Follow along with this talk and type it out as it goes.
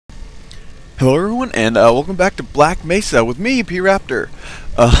Hello everyone, and welcome back to Black Mesa with me, P-Raptor.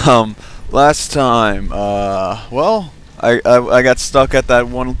 Last time, well, I got stuck at that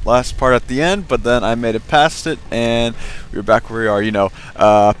one last part at the end, but then I made it past it, and we're back where we are. You know,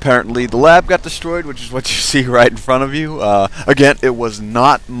 apparently the lab got destroyed, which is what you see right in front of you. Again, it was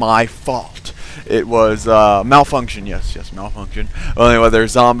not my fault. It was malfunction, yes, malfunction. Well, anyway,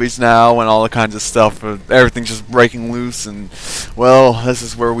 there's zombies now and all the kinds of stuff. Everything's just breaking loose, and well, this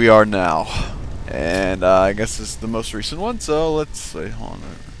is where we are now. And I guess this is the most recent one, so let's wait, hold on.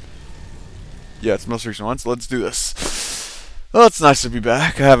 Yeah, it's the most recent one, so let's do this. Well, it's nice to be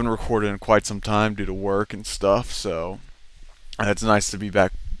back. I haven't recorded in quite some time due to work and stuff, so it's nice to be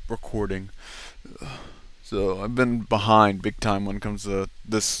back recording. So I've been behind big time when it comes to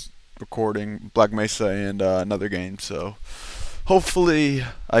this recording, Black Mesa and another game, so hopefully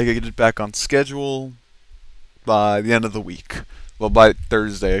I can get it back on schedule by the end of the week. Well, by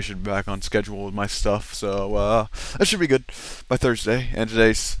Thursday I should be back on schedule with my stuff, so that should be good by Thursday. And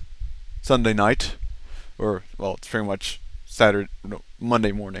today's Sunday night, or well, it's pretty much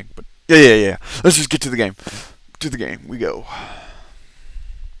Monday morning. But yeah. Let's just get to the game. To the game we go.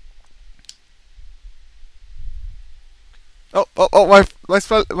 Oh!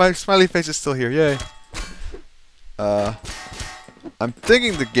 My smiley face is still here. Yay. I'm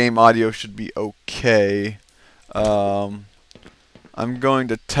thinking the game audio should be okay. I'm going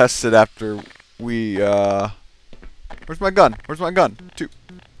to test it after we, where's my gun? Where's my gun? Two.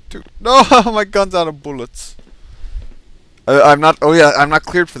 No, my gun's out of bullets. I'm not, oh yeah, I'm not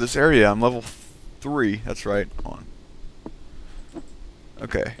cleared for this area. I'm level 3. That's right. Hold on.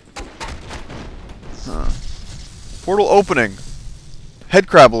 Okay. Portal opening.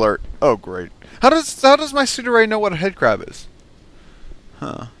 Headcrab alert. Oh, great. How does my suit array know what a headcrab is?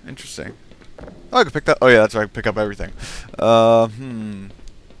 Huh, interesting. Oh, I can pick that. Oh, yeah, that's right. I can pick up everything. I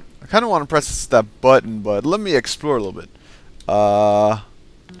kind of want to press that button, but let me explore a little bit.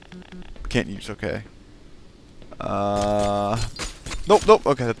 Can't use. Okay. Nope.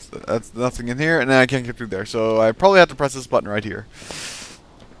 Okay, that's nothing in here, and then I can't get through there. So I probably have to press this button right here.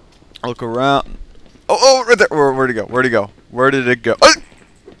 Look around. Oh, right there. Where'd it go? Where did it go? I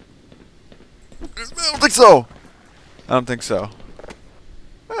don't think so.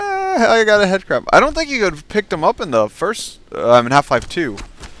 I got a headcrab. I don't think you could have picked them up in the first, in Half-Life 2.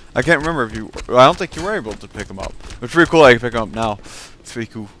 I can't remember if you, I don't think you were able to pick them up. It's pretty cool I can pick them up now. It's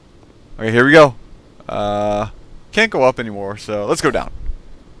pretty cool. Okay, here we go. Can't go up anymore, so let's go down.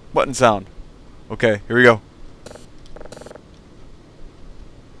 Button sound. Okay, here we go.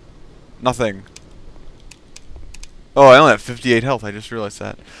 Nothing. Oh, I only have 58 health. I just realized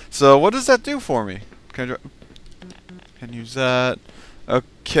that. So what does that do for me? Can use that.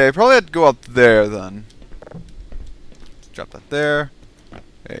 Okay, probably have to go up there then. Drop that there.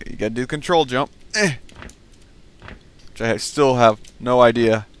 Okay, you gotta do the control jump. Which I still have no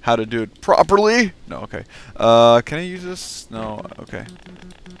idea how to do it properly. No, okay. Can I use this? No, okay.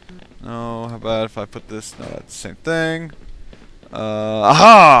 No, how about if I put this? No, that's the same thing.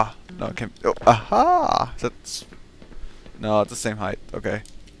 Aha! No, I can't. Oh, aha! That's. No, it's the same height. Okay.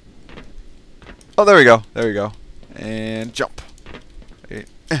 Oh, there we go. And jump.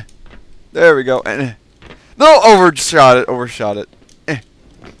 There we go. No, overshot it.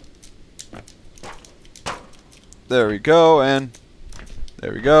 There we go, and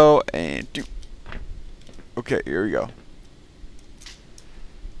there we go, and do. Okay, here we go.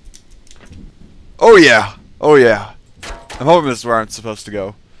 Oh yeah. I'm hoping this is where I'm supposed to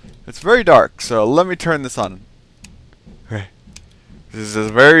go. It's very dark, so let me turn this on. Okay. This is a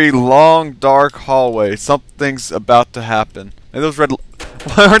very long, dark hallway. Something's about to happen. And those red.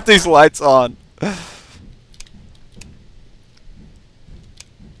 Why aren't these lights on?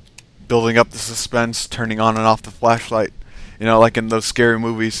 Building up the suspense, turning on and off the flashlight. You know, like in those scary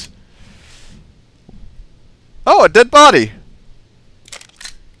movies. Oh, a dead body!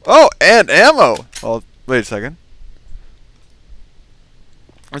 Oh, and ammo! Oh, wait a second.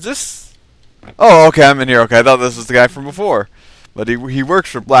 Is this... Oh, okay, I'm in here. Okay, I thought this was the guy from before. But he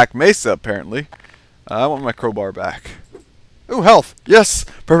works for Black Mesa, apparently. I want my crowbar back. Ooh, health. Yes.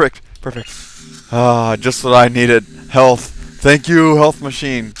 Perfect. Ah, just what I needed. Health. Thank you, health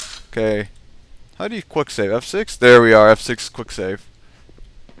machine. Okay. How do you quick save? F6? There we are. F6 quick save.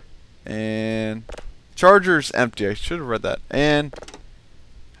 And charger's empty. I should have read that. And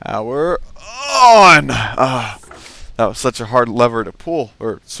power on. That was such a hard lever to pull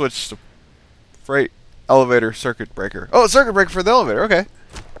or switch to freight elevator circuit breaker. Oh, circuit breaker for the elevator. Okay.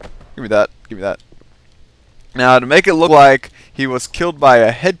 Give me that. Now, to make it look like he was killed by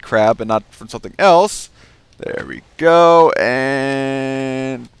a head crab and not from something else, there we go,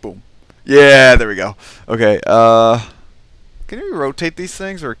 and boom. Yeah, there we go. Okay, can you rotate these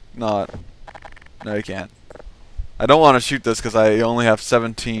things or not? No, you can't. I don't want to shoot this because I only have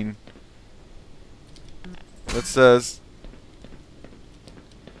 17. That says...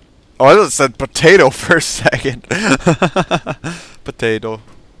 Oh, I thought it said potato for a second. Potato.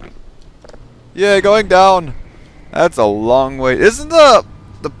 Yeah, going down. That's a long way. Isn't the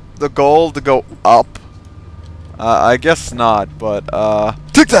goal to go up? I guess not, but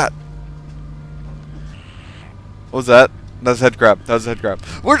take that. What was that? That's head crab. That was head crab.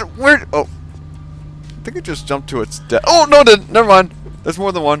 Where? Oh, I think it just jumped to its death. Oh no, it didn't. Never mind. There's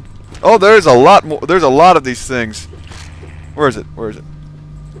more than one. Oh, there's a lot more. There's a lot of these things. Where is it? Where is it?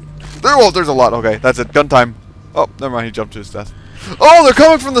 There. Oh, there's a lot. Okay, that's it. Gun time. Oh, never mind. He jumped to his death. Oh, they're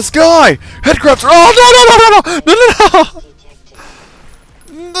coming from the sky. Head crabs are. Oh no no no no no no.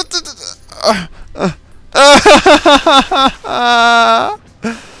 No.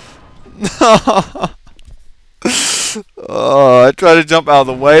 Oh, I tried to jump out of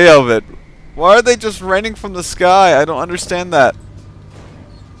the way of it. Why are they just raining from the sky? I don't understand that.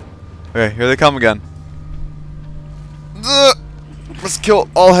 Okay, here they come again. Let's kill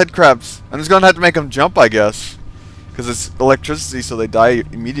all head crabs. I'm just gonna have to make them jump, I guess. Because it's electricity, so they die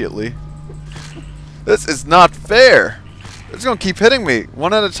immediately. This is not fair. It's gonna keep hitting me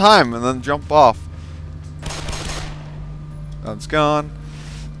one at a time and then jump off. That's gone.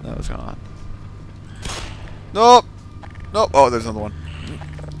 That was gone. Nope. Nope. Oh, there's another one.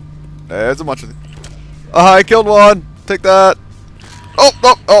 There's a bunch of them. Oh, I killed one. Take that. Oh,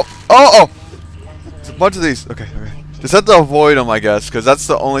 oh, oh, oh, oh. There's a bunch of these. Okay, okay. Just have to avoid them, I guess, because that's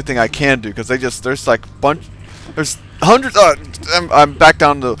the only thing I can do. Because there's like there's hundreds. I'm back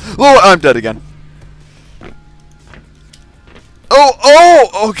down to. Oh, I'm dead again. Oh,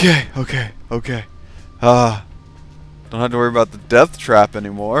 oh. Okay, okay, okay. Don't have to worry about the death trap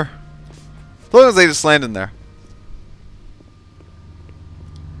anymore. As long as they just land in there.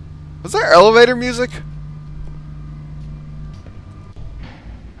 Was there elevator music?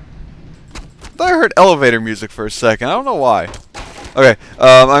 I thought I heard elevator music for a second. I don't know why. Okay,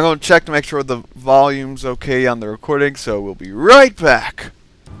 I'm going to check to make sure the volume's okay on the recording, so we'll be right back.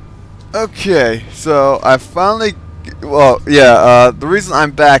 Okay, so I finally... Well, yeah, the reason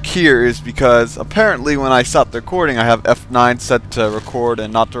I'm back here is because apparently when I stopped recording, I have F9 set to record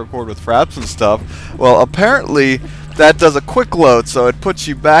and not to record with fraps and stuff. Well, apparently that does a quick load, so it puts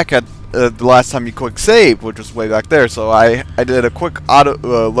you back at the last time you quick saved, which was way back there. So I did a quick auto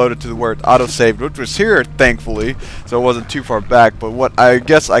loaded to where it auto saved, which was here, thankfully, so it wasn't too far back. But what I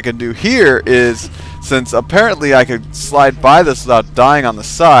guess I can do here is, since apparently I could slide by this without dying on the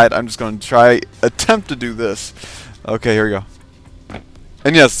side, I'm just going to attempt to do this. Okay, here we go.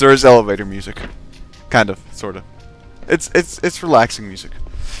 And yes, there is elevator music. Kind of, sort of. It's relaxing music.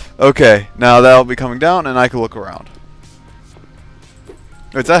 Okay, now that'll be coming down and I can look around.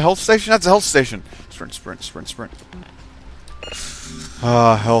 Wait, is that a health station? That's a health station. Sprint, sprint, sprint, sprint.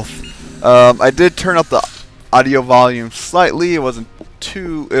 Health. I did turn up the audio volume slightly. It wasn't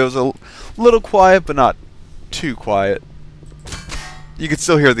too... It was a little quiet, but not too quiet. You could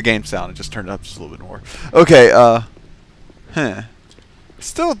still hear the game sound. It just turned it up just a little bit more. Okay,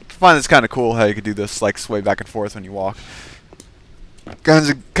 Still find this kind of cool how you could do this, like, sway back and forth when you walk.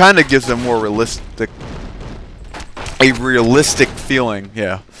 Kind of gives a more realistic... A realistic feeling,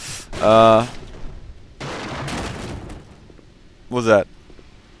 yeah. What was that?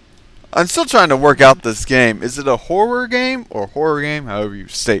 I'm still trying to work out this game. Is it a horror game? Or horror game? However you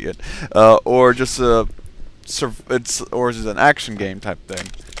state it. Or just a... or is it an action game type thing?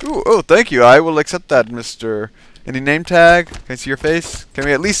 Ooh, oh, thank you. I will accept that, Mr. Any name tag? Can I see your face? Can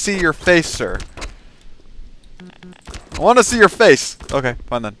we at least see your face, sir? I want to see your face. Okay,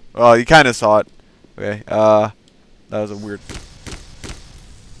 fine then. Well, you kind of saw it. Okay, that was a weird...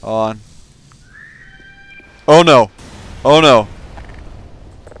 On. Oh no. Oh no.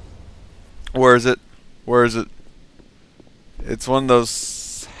 Where is it? Where is it? It's one of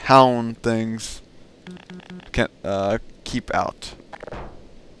those hound things. Can't keep out.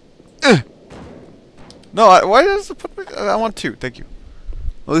 No, why does it put me? I want two. Thank you.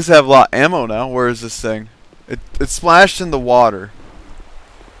 At least I have a lot of ammo now. Where is this thing? It splashed in the water.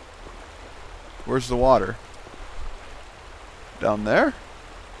 Where's the water? Down there?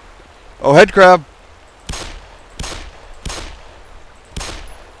 Oh, head crab.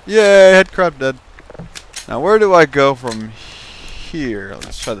 Yay, head crab dead. Now where do I go from here?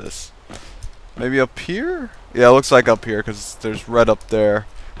 Let's try this. Maybe up here? Yeah, it looks like up here because there's red up there.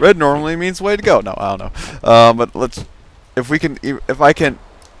 Red normally means way to go. No, I don't know. But let's, if I can,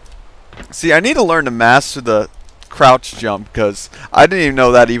 see, I need to learn to master the crouch jump because I didn't even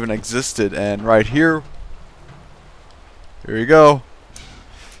know that even existed. And right here, here we go.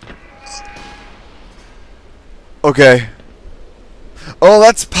 Okay. Oh,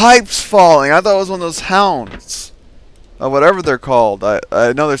 that's pipes falling. I thought it was one of those hounds. Whatever they're called.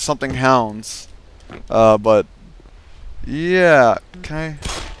 I know there's something hounds. But yeah. Can I?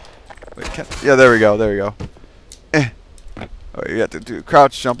 Wait, yeah, there we go. There we go. Oh, you have to do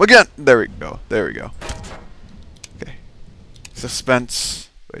crouch jump again. There we go. There we go. Okay. Suspense.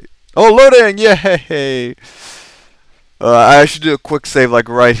 Wait. Oh, loading! Yay! I should do a quick save like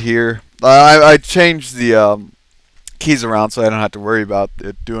right here. I changed the keys around so I don't have to worry about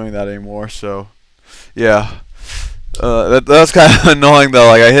it doing that anymore. So, yeah. That's kind of annoying though.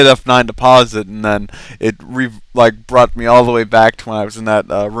 Like I hit F9 to pause it, and then it brought me all the way back to when I was in that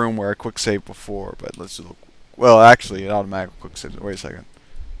room where I quick saved before. But let's do. Well, actually, it automatically quick saves. Wait a second.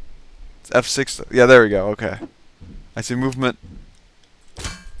 It's F6. Yeah, there we go. Okay. I see movement.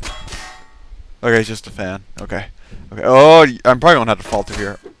 Okay, it's just a fan. Okay. Okay. Oh, I'm probably gonna have to fall through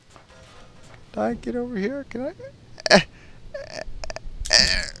here. Did I get over here? Can I?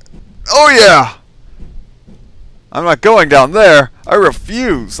 Oh yeah. I'm not going down there. I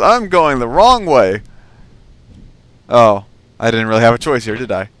refuse. I'm going the wrong way. Oh, I didn't really have a choice here,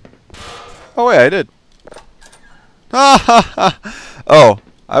 did I? Oh wait, I did. Oh,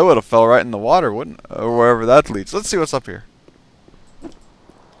 I would have fell right in the water, wouldn't? Or wherever that leads. Let's see what's up here.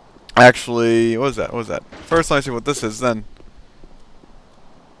 Actually, what was that? What was that? First, let me see what this is. Then,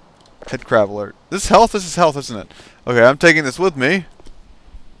 Headcrab alert. This is health. This is health, isn't it? Okay, I'm taking this with me.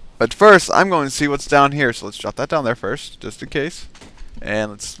 But first, I'm going to see what's down here. So let's drop that down there first, just in case.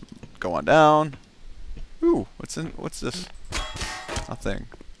 And let's go on down. Ooh, what's in? What's this? Nothing.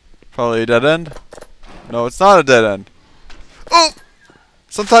 Probably a dead end. No, it's not a dead end. Oh!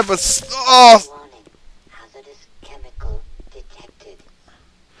 Some type of... Oh! Hazardous chemical detected.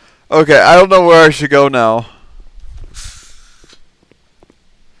 Okay, I don't know where I should go now.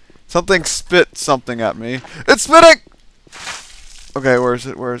 Something spit something at me. It's spitting! Okay, where is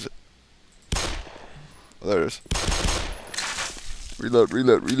it? Where is it? Oh, there it is. Reload,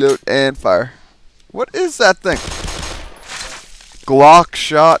 reload, reload, and fire. What is that thing? Glock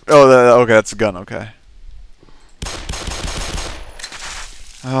shot. Oh, okay, that's a gun. Okay.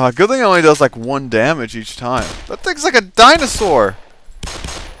 Good thing it only does like 1 damage each time. That thing's like a dinosaur.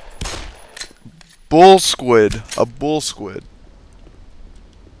 Bull squid. A bull squid.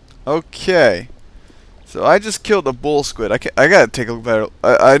 Okay. So I just killed a bull squid. I gotta take a look better.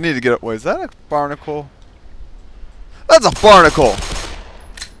 I need to get up. Wait, is that a barnacle? That's a barnacle.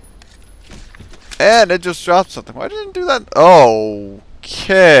 And it just dropped something. Why didn't it do that?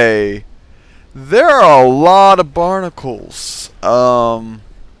 Okay. There are a lot of barnacles.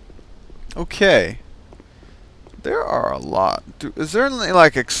 Okay. There are a lot. Is there anything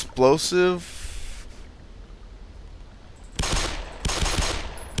like explosive?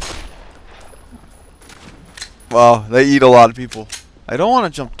 Well, they eat a lot of people. I don't want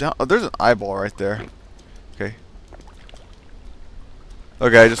to jump down. Oh, there's an eyeball right there. Okay.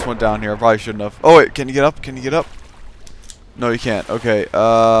 Okay, I just went down here. I probably shouldn't have. Oh, wait. Can you get up? Can you get up? No, you can't. Okay.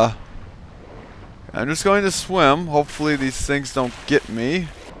 I'm just going to swim. Hopefully these things don't get me.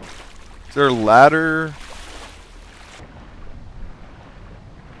 Is there a ladder?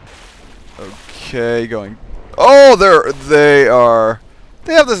 Okay, going. Oh, they are.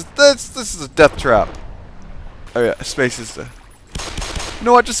 They have this. This is a death trap. Oh yeah, space is the. You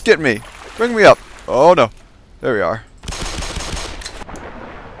know what? Just get me. Bring me up. Oh no. There we are.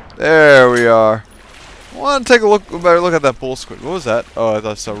 There we are. I want to take a better look at that bull squid. What was that? Oh, I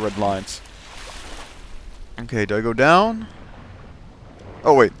thought I saw red lines. Okay, do I go down?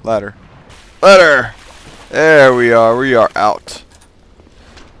 Oh wait, ladder. Ladder! There we are. We are out.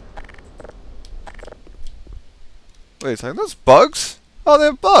 Wait a second. Those bugs? Oh, they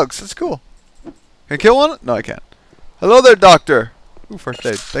have bugs. That's cool. Can I kill one? No, I can't. Hello there, doctor. Ooh, first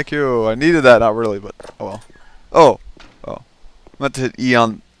aid. Thank you. I needed that. Not really, but oh well. Oh. Oh. I meant to hit E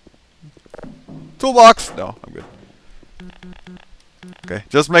on toolbox. No, I'm good. Okay,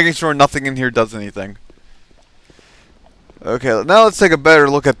 just making sure nothing in here does anything. Okay, now let's take a better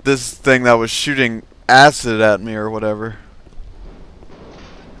look at this thing that was shooting acid at me or whatever.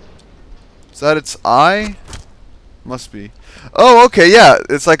 Is that its eye? Must be. Oh, okay, yeah.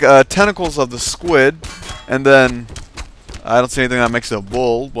 It's like tentacles of the squid, and then I don't see anything that makes it a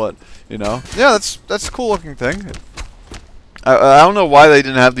bull, but you know, yeah, that's a cool looking thing. I don't know why they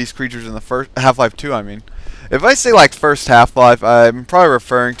didn't have these creatures in the first Half-Life 2. I mean, if I say like first Half-Life, I'm probably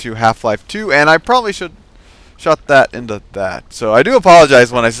referring to Half-Life 2, and I probably should shot that into that. So I do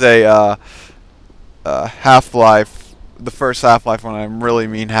apologize when I say Half-Life, the first Half-Life when I really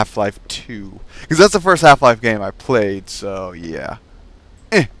mean Half-Life 2. Because that's the first Half-Life game I played, so yeah.